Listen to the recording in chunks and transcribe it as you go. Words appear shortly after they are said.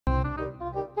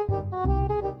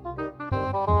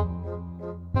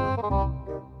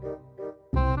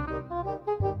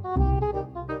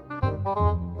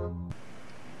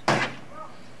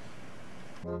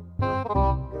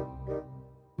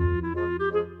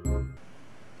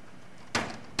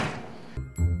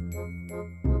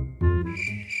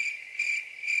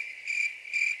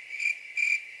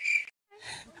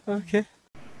Okay.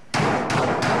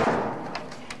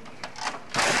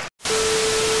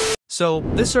 So,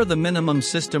 these are the minimum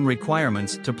system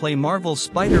requirements to play Marvel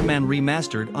Spider-Man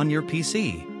Remastered on your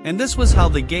PC. And this was how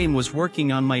the game was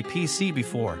working on my PC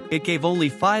before. It gave only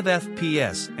 5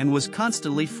 FPS and was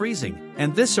constantly freezing.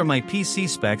 And these are my PC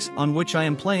specs on which I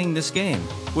am playing this game,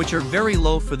 which are very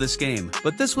low for this game.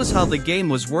 But this was how the game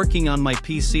was working on my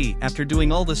PC after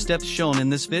doing all the steps shown in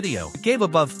this video. It gave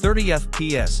above 30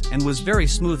 FPS and was very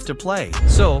smooth to play.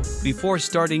 So, before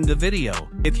starting the video,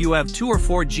 if you have 2 or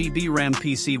 4 GB RAM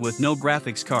PC with no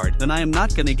graphics card, then I am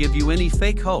not gonna give you any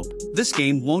fake hope. This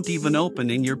game won't even open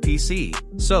in your PC.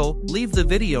 So, leave the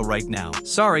video right now.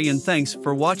 Sorry and thanks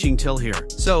for watching till here.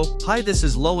 So, hi, this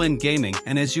is low-end gaming,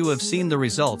 and as you have seen the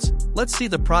results, let's see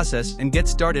the process and get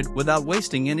started without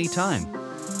wasting any time.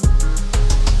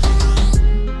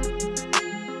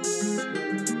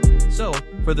 So,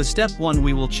 for the step 1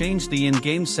 we will change the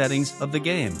in-game settings of the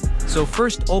game. So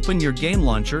first open your game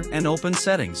launcher and open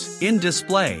settings. In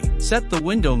display, set the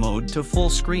window mode to full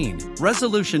screen,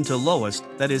 resolution to lowest,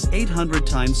 that is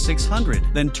 800 x 600,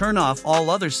 then turn off all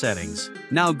other settings.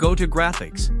 Now go to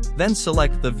graphics, then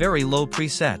select the very low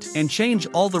preset, and change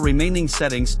all the remaining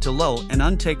settings to low and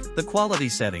untick the quality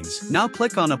settings. Now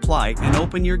click on apply and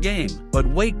open your game, but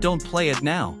wait, don't play it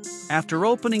now. After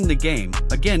opening the game,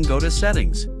 again go to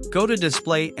settings. Go to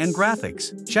display and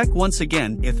graphics. Check once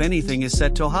again if anything is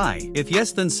set to high. If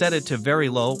yes, then set it to very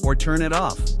low or turn it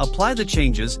off. Apply the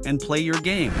changes and play your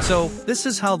game. So, this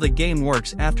is how the game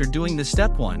works after doing the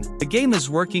step 1. The game is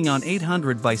working on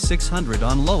 800 by 600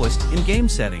 on lowest in-game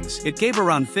settings. It gave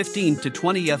around 15 to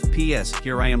 20 FPS.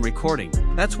 Here I am recording.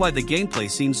 That's why the gameplay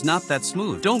seems not that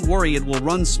smooth. Don't worry, it will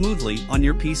run smoothly on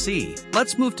your PC.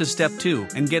 Let's move to step 2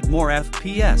 and get more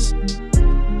FPS.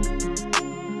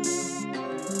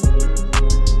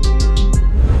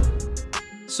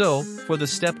 So, for the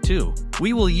step 2,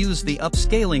 we will use the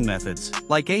upscaling methods,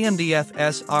 like AMD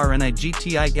FSR and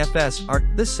GTI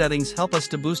FSR. These settings help us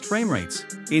to boost frame rates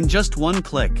in just one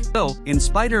click. So, in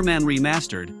Spider-Man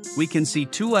Remastered, we can see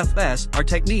 2 FSR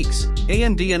techniques,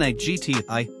 AMD and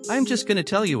GTI. I'm just gonna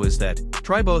tell you is that,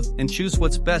 try both and choose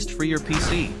what's best for your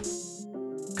PC.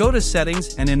 Go to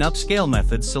settings and in upscale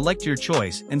method select your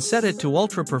choice and set it to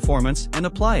ultra performance and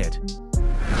apply it.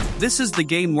 This is the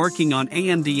game working on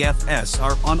AMD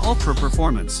FSR on ultra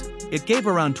performance. It gave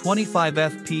around 25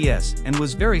 FPS and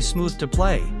was very smooth to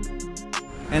play.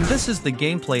 And this is the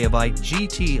gameplay of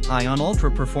GTI on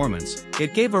ultra performance.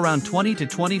 It gave around 20 to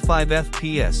 25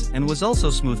 FPS and was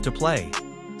also smooth to play.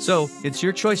 So, it's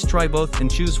your choice, try both and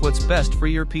choose what's best for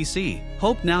your PC.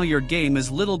 Hope now your game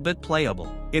is little bit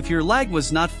playable. If your lag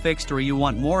was not fixed or you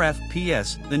want more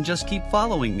FPS, then just keep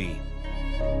following me.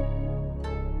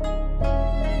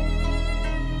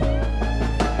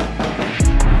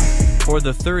 For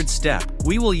the third step,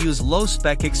 we will use Low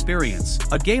Spec Experience,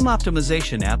 a game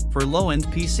optimization app for low-end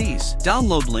PCs.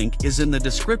 Download link is in the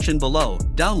description below.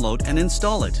 Download and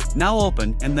install it. Now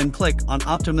open and then click on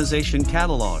Optimization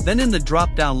Catalog. Then in the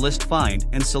drop-down list find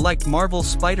and select Marvel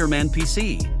Spider-Man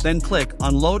PC. Then click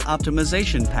on Load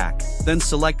Optimization Pack. Then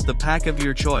select the pack of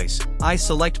your choice. I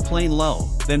select Plain Low.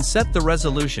 Then set the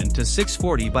resolution to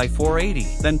 640 by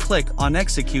 480. Then click on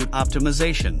Execute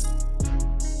Optimization.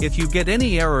 If you get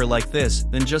any error like this,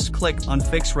 then just click on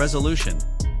Fix Resolution.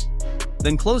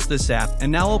 Then close this app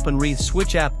and now open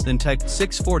Switch app, then type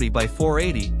 640 by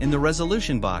 480 in the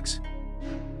resolution box.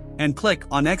 And click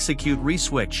on Execute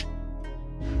Reswitch.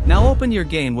 Now open your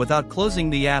game without closing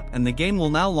the app and the game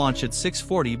will now launch at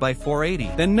 640 by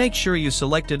 480. Then make sure you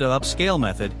selected a upscale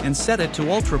method and set it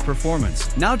to ultra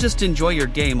performance. Now just enjoy your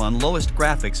game on lowest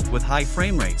graphics with high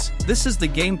frame rates. This is the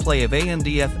gameplay of AMD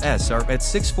FSR at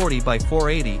 640 by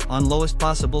 480 on lowest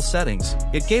possible settings.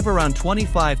 It gave around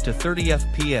 25 to 30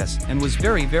 FPS and was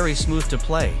very smooth to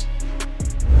play.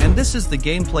 And this is the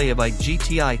gameplay of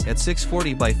GTI at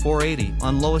 640 by 480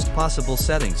 on lowest possible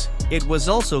settings. It was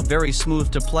also very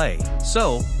smooth to play.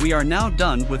 So, we are now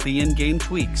done with the in-game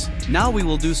tweaks. Now we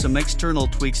will do some external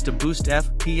tweaks to boost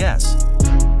FPS.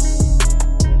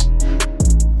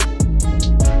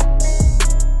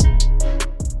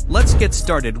 Let's get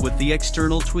started with the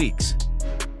external tweaks.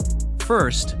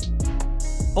 First,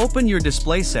 open your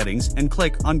display settings and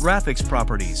click on Graphics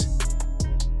Properties.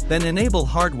 Then enable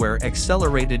Hardware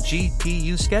Accelerated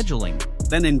GPU Scheduling.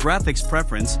 Then in Graphics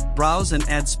Preference, browse and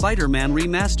add Spider-Man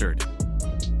Remastered.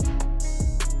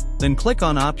 Then click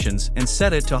on Options and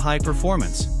set it to High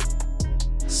Performance.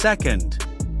 Second,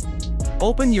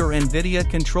 open your NVIDIA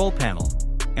Control Panel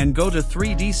and go to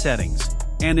 3D Settings.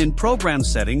 And in Program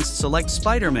Settings, select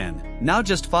Spider-Man. Now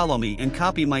just follow me and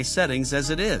copy my settings as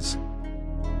it is.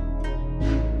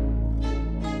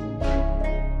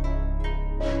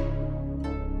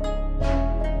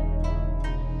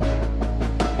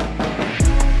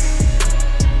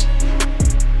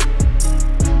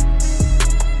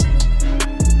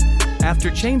 After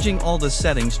changing all the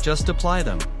settings, just apply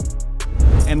them.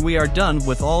 And we are done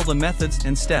with all the methods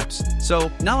and steps. So,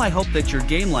 now I hope that your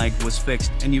game lag was fixed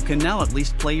and you can now at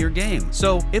least play your game.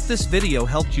 So, if this video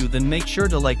helped you, then make sure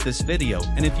to like this video,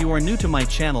 and if you are new to my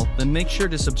channel, then make sure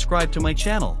to subscribe to my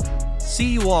channel. See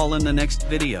you all in the next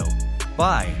video.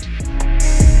 Bye.